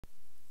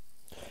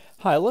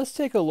Hi, let's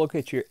take a look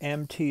at your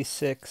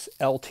MT6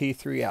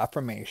 LT3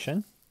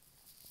 affirmation.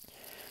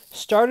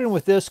 Starting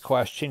with this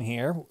question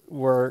here,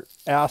 we're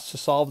asked to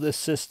solve this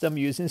system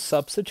using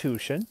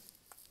substitution,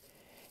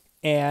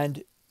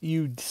 and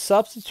you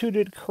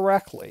substituted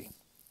correctly,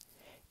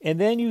 and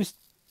then you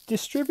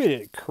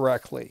distributed it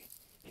correctly.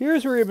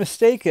 Here's where your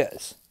mistake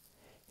is.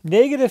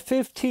 Negative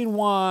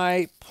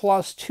 15y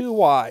plus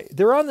 2y,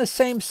 they're on the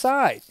same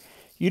side.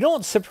 You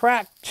don't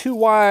subtract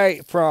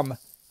 2y from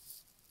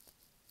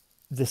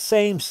the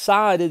same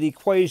side of the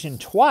equation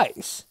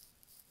twice.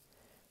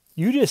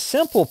 You just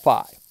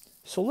simplify.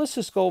 So let's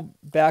just go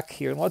back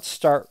here and let's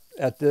start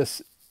at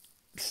this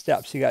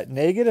step. So you got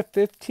negative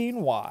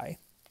 15y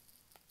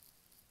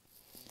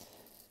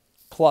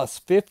plus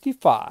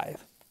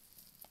 55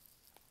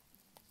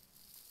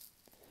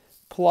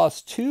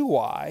 plus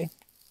 2y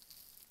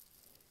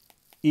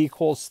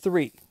equals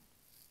 3.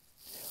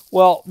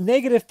 Well,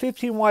 negative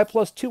 15y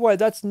plus 2y,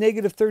 that's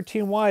negative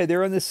 13y.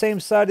 They're on the same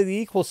side of the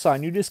equal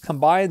sign. You just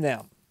combine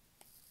them.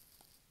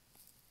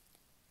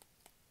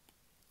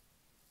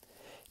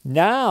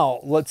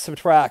 Now, let's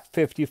subtract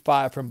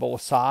 55 from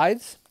both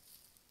sides.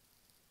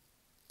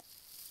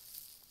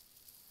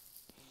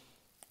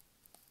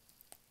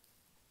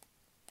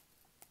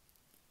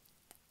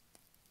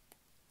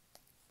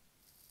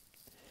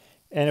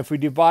 And if we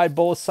divide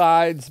both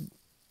sides,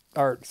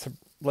 or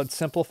let's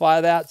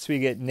simplify that. So we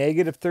get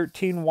negative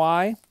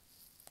 13y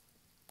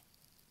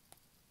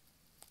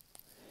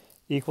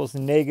equals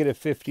negative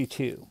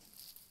 52.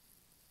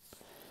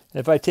 And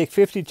if I take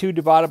 52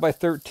 divided by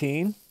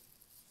 13,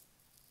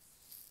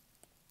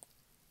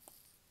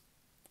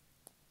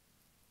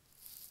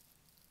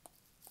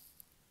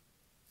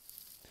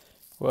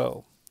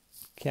 whoa,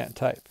 can't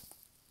type.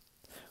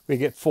 We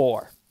get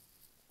 4.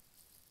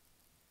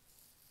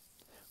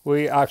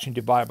 We actually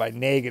divide by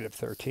negative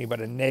 13,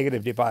 but a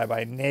negative divided by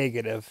a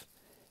negative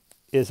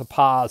is a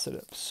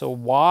positive. So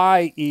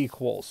y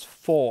equals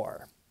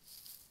 4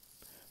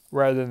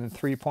 rather than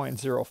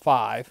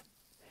 3.05.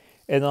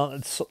 And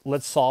then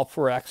let's solve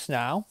for x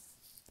now.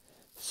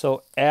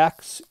 So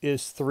x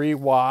is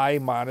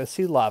 3y minus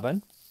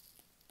 11.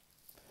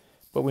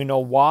 But we know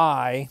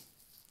y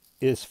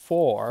is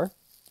 4.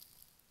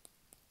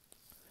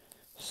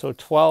 So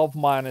 12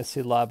 minus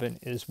 11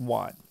 is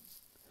 1.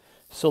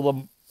 So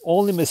the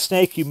only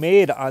mistake you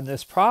made on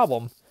this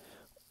problem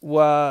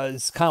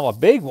was kind of a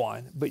big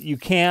one, but you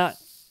can't,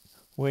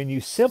 when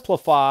you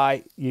simplify,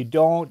 you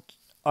don't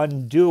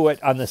undo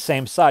it on the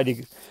same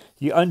side.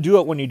 You undo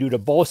it when you do to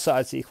both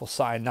sides equal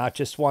sign, not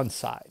just one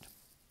side.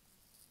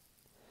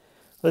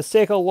 Let's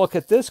take a look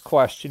at this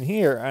question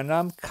here, and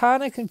I'm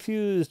kind of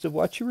confused of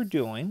what you were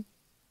doing.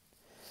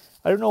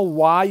 I don't know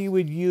why you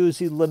would use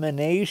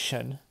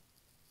elimination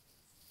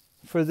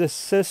for this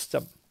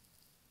system.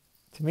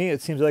 To me,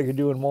 it seems like you're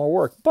doing more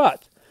work,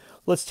 but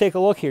let's take a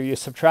look here. You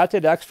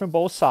subtracted x from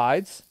both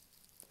sides,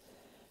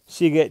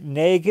 so you get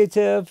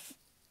negative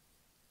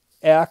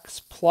x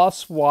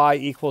plus y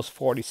equals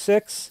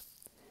 46.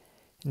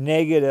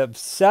 Negative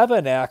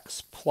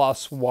 7x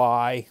plus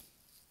y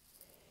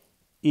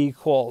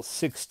equals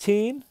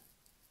 16.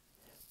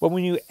 But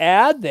when you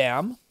add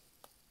them,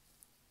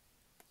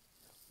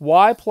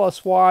 y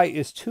plus y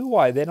is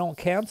 2y. They don't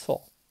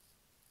cancel.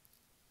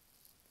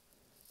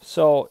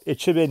 So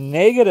it should have been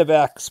negative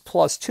x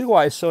plus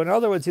 2y. So in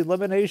other words,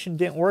 elimination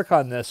didn't work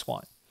on this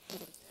one.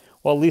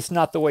 Well, at least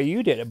not the way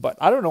you did it. But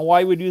I don't know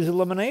why you would use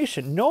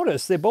elimination.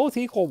 Notice they both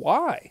equal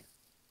y.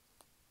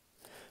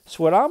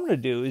 So what I'm going to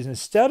do is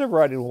instead of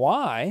writing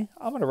y,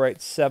 I'm going to write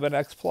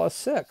 7x plus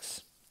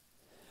 6.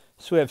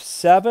 So we have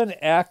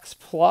 7x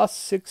plus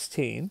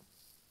 16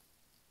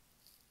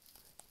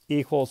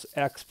 equals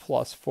x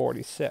plus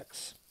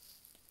 46.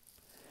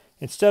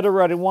 Instead of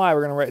writing y,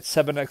 we're going to write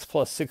 7x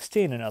plus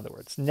 16, in other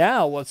words.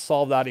 Now, let's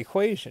solve that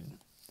equation.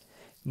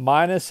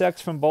 Minus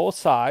x from both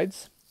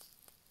sides,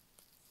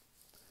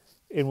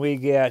 and we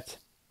get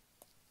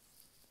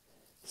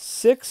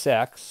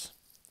 6x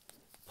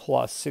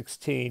plus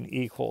 16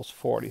 equals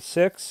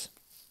 46.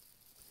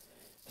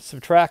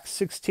 Subtract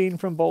 16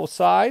 from both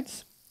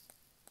sides.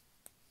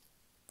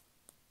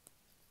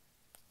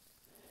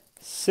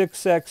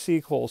 6x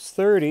equals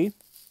 30.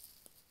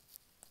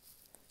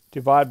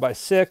 Divide by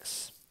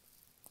 6.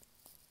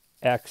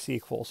 X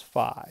equals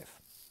 5.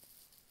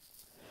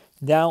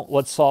 Now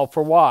let's solve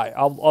for y.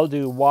 I'll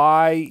do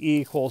y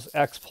equals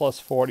x plus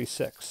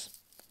 46.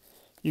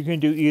 You can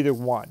do either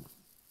one.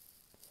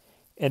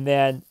 And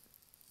then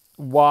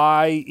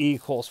y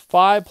equals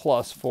 5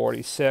 plus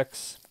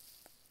 46.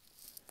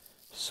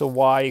 So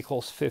y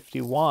equals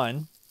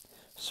 51.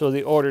 So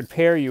the ordered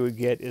pair you would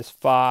get is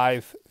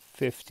 5,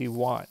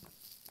 51.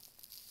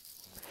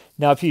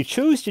 Now if you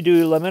choose to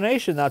do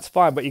elimination, that's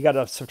fine, but you got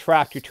to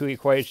subtract your two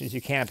equations.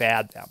 You can't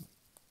add them.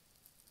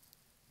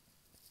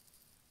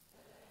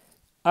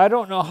 I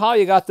don't know how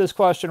you got this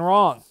question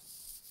wrong,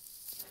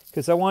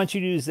 because I want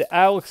you to use the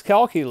Alex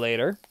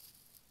calculator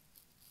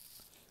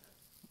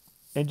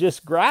and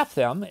just graph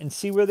them and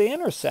see where they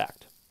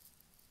intersect.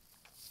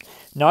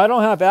 Now I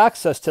don't have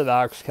access to the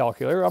X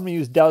calculator. I'm going to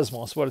use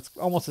Desmos, but it's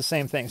almost the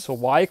same thing. So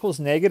y equals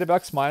negative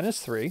x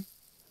minus 3.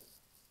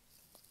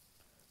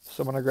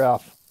 So I'm going to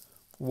graph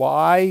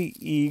y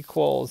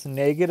equals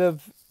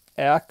negative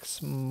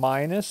x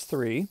minus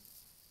 3.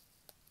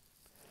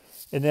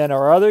 And then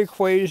our other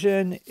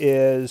equation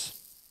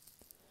is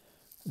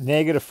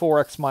negative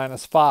 4x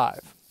minus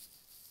 5.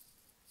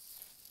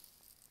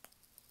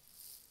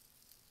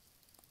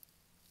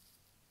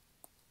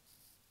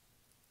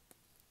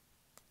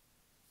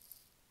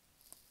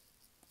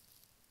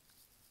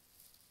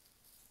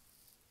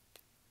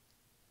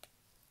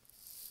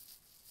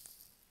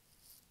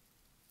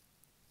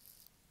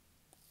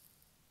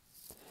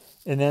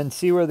 And then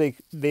see where they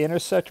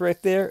intersect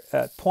right there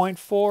at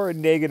 0.4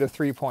 and negative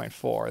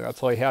 3.4.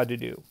 That's all you had to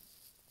do.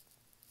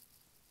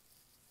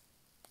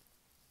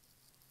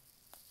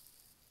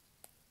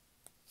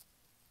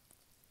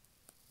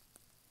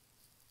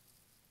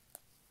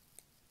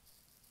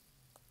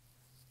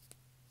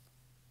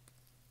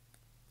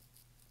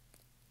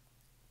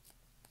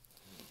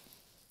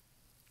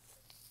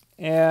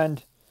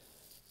 And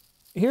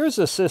here's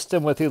a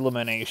system with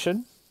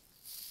elimination,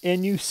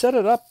 and you set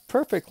it up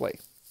perfectly.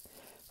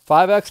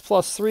 5x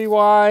plus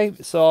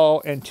 3y,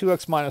 so, and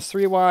 2x minus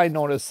 3y,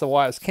 notice the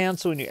y's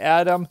cancel when you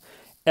add them,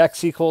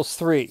 x equals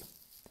 3.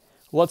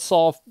 Let's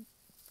solve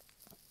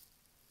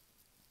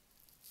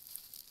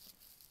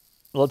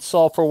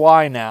for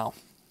y now.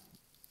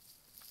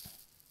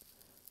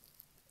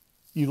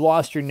 You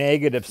lost your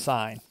negative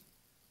sign.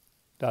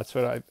 That's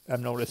what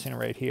I'm noticing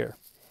right here.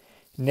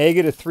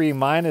 Negative 3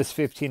 minus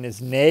 15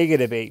 is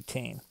negative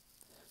 18.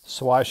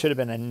 So y should have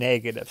been a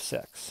negative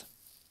 6.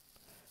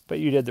 But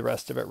you did the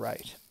rest of it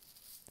right.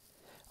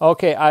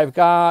 Okay, I've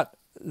got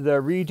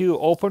the redo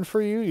open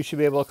for you. You should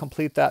be able to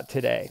complete that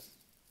today.